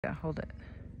Yeah, hold it.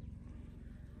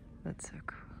 That's so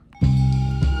cool.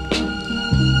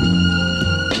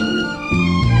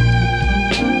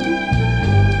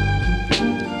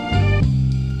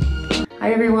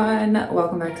 Hi everyone,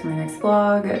 welcome back to my next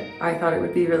vlog. I thought it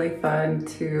would be really fun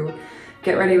to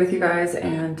get ready with you guys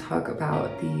and talk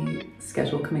about the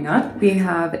schedule coming up. We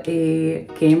have a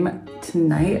game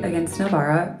tonight against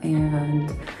Novara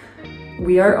and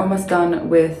we are almost done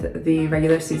with the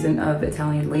regular season of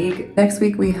Italian League. Next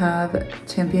week we have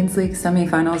Champions League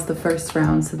semifinals, the first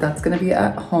round, so that's gonna be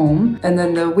at home. And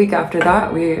then the week after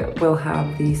that, we will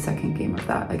have the second game of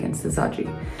that against the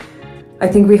Zaggi. I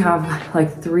think we have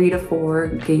like 3 to 4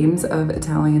 games of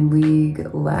Italian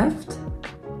League left,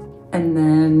 and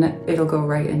then it'll go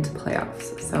right into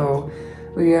playoffs. So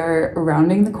we are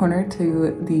rounding the corner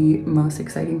to the most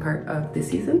exciting part of the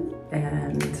season,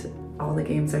 and all the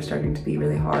games are starting to be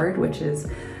really hard, which is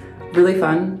really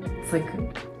fun. It's like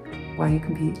why you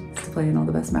compete is to play in all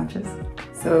the best matches.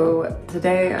 So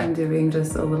today I'm doing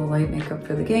just a little light makeup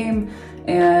for the game.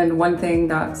 And one thing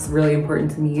that's really important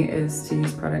to me is to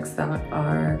use products that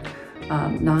are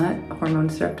not hormone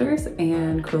disruptors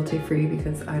and cruelty-free,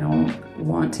 because I don't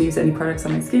want to use any products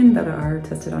on my skin that are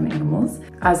tested on animals.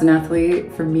 As an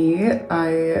athlete, for me,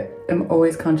 I am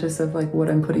always conscious of like what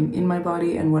I'm putting in my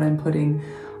body and what I'm putting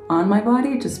on my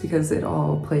body, just because it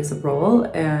all plays a role.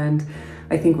 And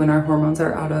I think when our hormones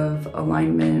are out of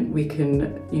alignment, we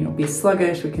can, be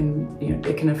sluggish. We can,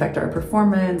 it can affect our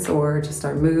performance or just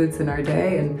our moods in our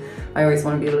day. And I always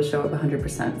want to be able to show up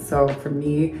 100%. So for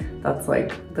me, that's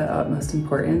like the utmost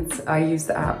importance. I use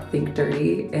the app Think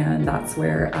Dirty, and that's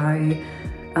where I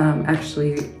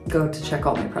actually go to check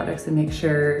all my products and make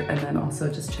sure, and then also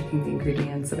just checking the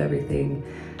ingredients of everything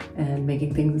and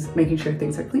making sure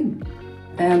things are clean.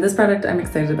 And this product I'm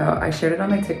excited about. I shared it on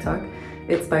my TikTok.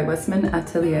 It's by Westman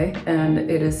Atelier, and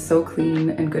it is so clean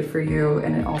and good for you,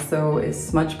 and it also is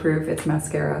smudge proof. It's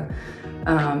mascara,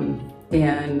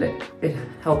 and it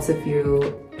helps if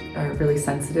you are really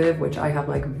sensitive, which I have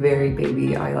like very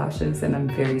baby eyelashes and I'm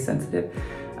very sensitive.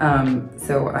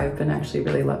 So I've been actually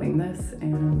really loving this,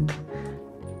 and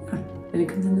it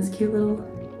comes in this cute little,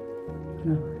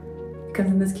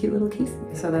 case.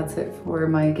 So that's it for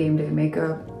my game day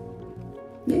makeup.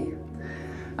 Yay.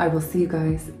 I will see you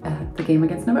guys at the game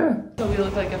against Novara. So we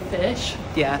look like a fish?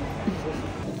 Yeah.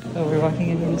 Oh, we're walking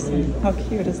in unison. How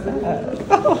cute is that?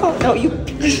 Oh, no, you.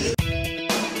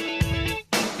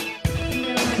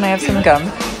 Can I have some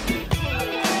gum?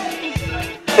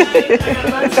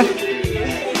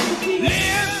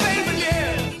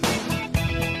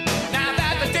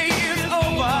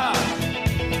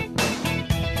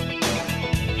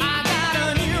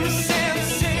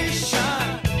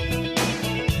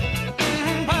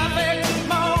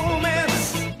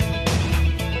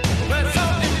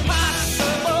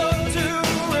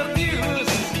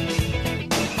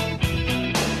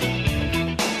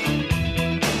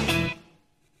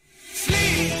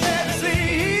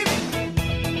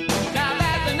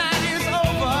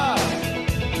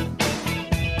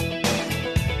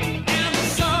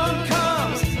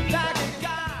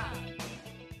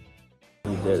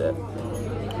 Did it.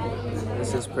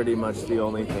 This is pretty much the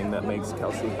only thing that makes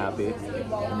Kelsey happy in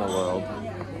the world.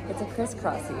 It's a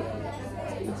crisscrossy.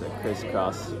 It's a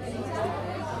crisscross.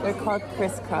 They're called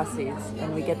crisscrossies,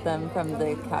 and we get them from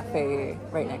the cafe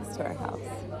right next to our house.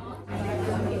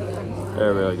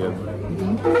 They're really good.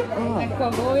 Ecco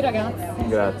a voi ragazzi.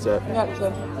 Grazie.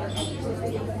 Grazie.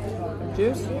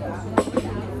 Juice?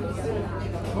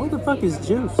 What the fuck is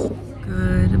juice?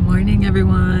 Good morning,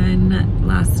 everyone.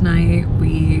 Last night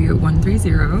we won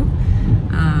 3-0.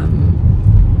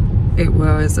 It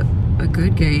was a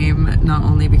good game, not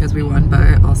only because we won,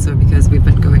 but also because we've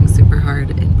been going super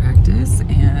hard in practice,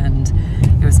 and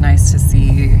it was nice to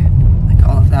see like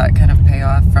all of that kind of pay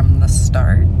off from the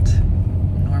start.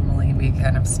 Normally we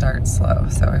kind of start slow,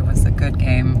 so it was a good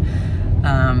game.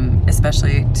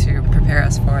 Especially to prepare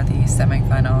us for the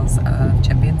semifinals of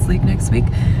Champions League next week.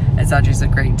 Zaggi's a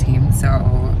great team,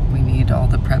 so we need all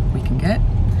the prep we can get.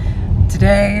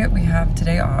 Today, we have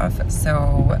today off,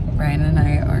 so Ryan and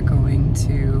I are going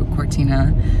to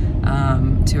Cortina,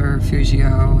 to a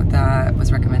refugio that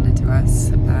was recommended to us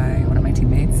by one of my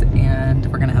teammates, and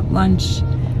we're gonna have lunch,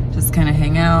 just kind of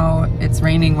hang out. It's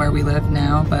raining where we live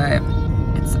now, but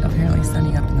it's apparently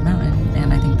sunny up in the mountain,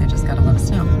 and I think they just got a lot of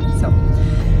snow. So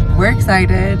we're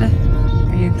excited.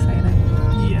 Are you excited?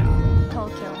 Yeah.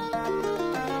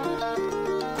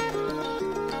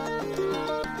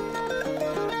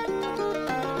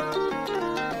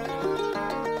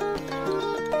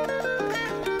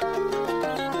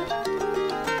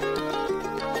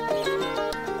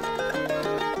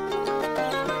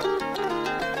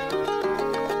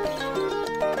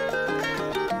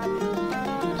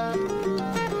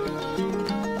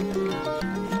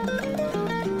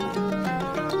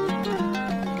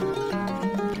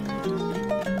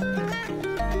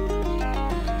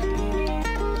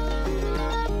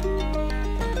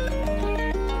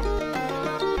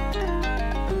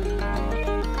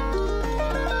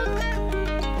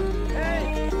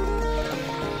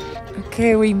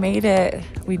 Okay, we made it.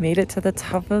 We made it to the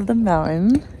top of the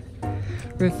mountain.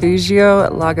 Refugio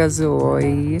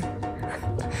Lagazuoi.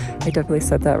 I definitely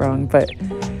said that wrong, but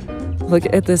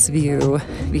look at this view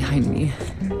behind me.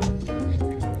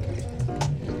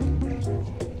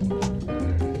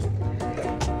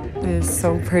 It is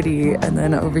so pretty. And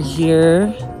then over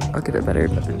here, I'll get a better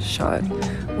shot.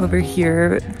 Over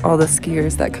here, all the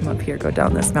skiers that come up here go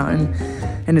down this mountain,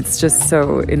 and it's just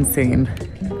so insane.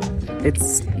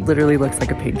 It's literally looks like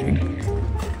a painting.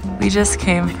 We just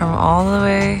came from all the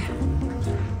way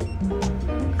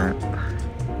up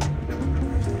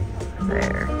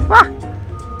there. Wah!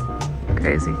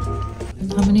 Crazy.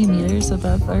 How many meters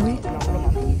above are we?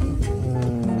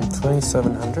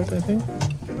 2,700, I think.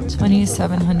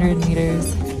 2,700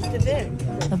 meters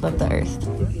above the earth.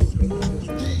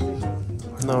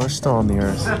 No, we're still on the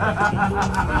earth.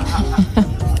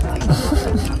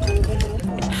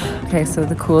 Okay, so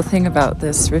the cool thing about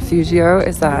this refugio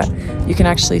is that you can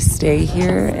actually stay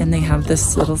here, and they have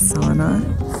this little sauna,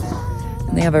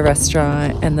 and they have a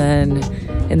restaurant, and then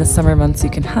in the summer months you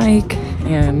can hike,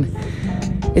 and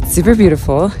it's super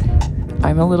beautiful.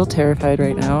 I'm a little terrified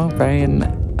right now.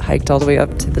 Brian hiked all the way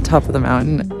up to the top of the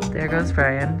mountain. There goes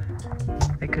Brian.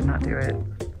 I could not do it.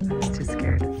 I was too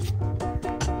scared.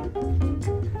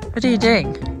 What are you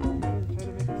doing?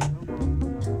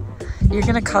 You're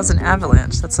gonna cause an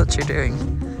avalanche. That's what you're doing.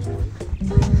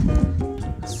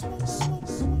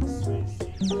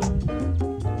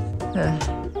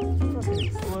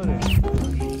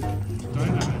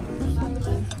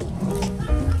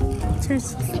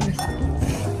 Cheers.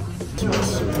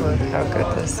 Look how good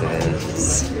this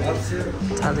is.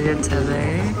 Tagliatelle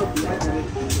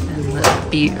and the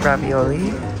beet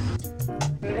ravioli.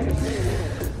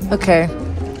 Okay,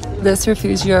 this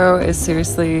refugio is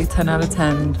seriously 10 out of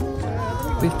 10.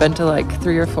 We've been to like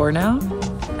 3 or 4 now,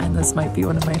 and this might be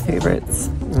one of my favorites.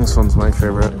 This one's my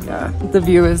favorite. Yeah, the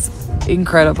view is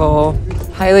incredible.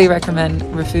 Highly recommend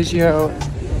Refugio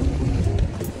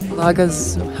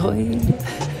Lagazuoi.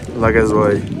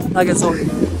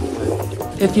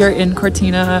 If you're in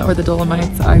Cortina or the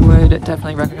Dolomites, I would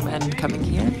definitely recommend coming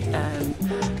here,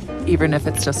 and even if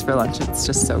it's just for lunch, it's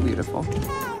just so beautiful.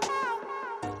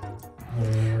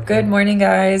 Good morning,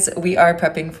 guys. We are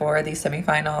prepping for the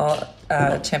semifinal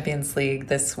Champions League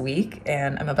this week,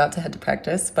 and I'm about to head to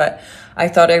practice, but I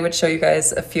thought I would show you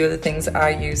guys a few of the things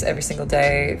I use every single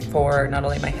day for not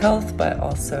only my health, but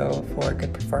also for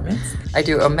good performance. I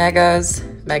do omegas,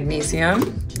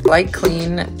 magnesium, Light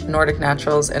Clean, Nordic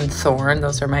Naturals, and Thorn.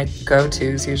 Those are my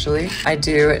go-tos usually. I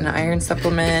do an iron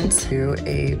supplement, do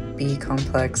a B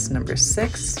complex number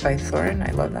 6 by Thorn.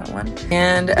 I love that one.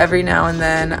 And every now and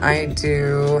then I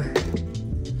do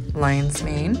lion's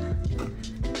mane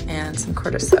and some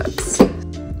cordyceps.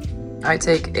 I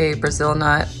take a Brazil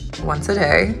nut once a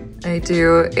day. I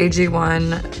do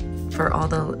AG1 for all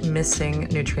the missing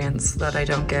nutrients that I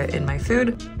don't get in my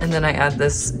food. And then I add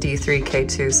this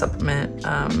D3K2 supplement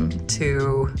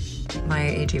to my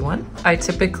AG1. I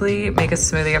typically make a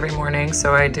smoothie every morning,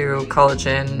 so I do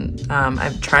collagen.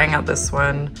 I'm trying out this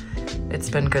one. It's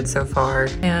been good so far.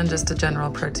 And just a general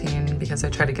protein, because I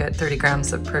try to get 30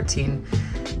 grams of protein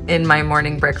in my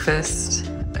morning breakfast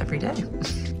every day.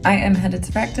 I am headed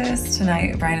to practice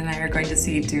tonight. Brian and I are going to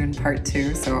see Dune Part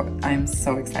 2, so I'm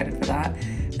so excited for that.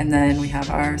 And then we have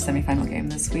our semifinal game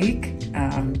this week.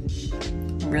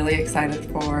 Really excited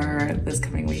for this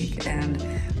coming week, and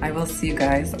I will see you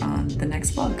guys on the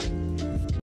next vlog.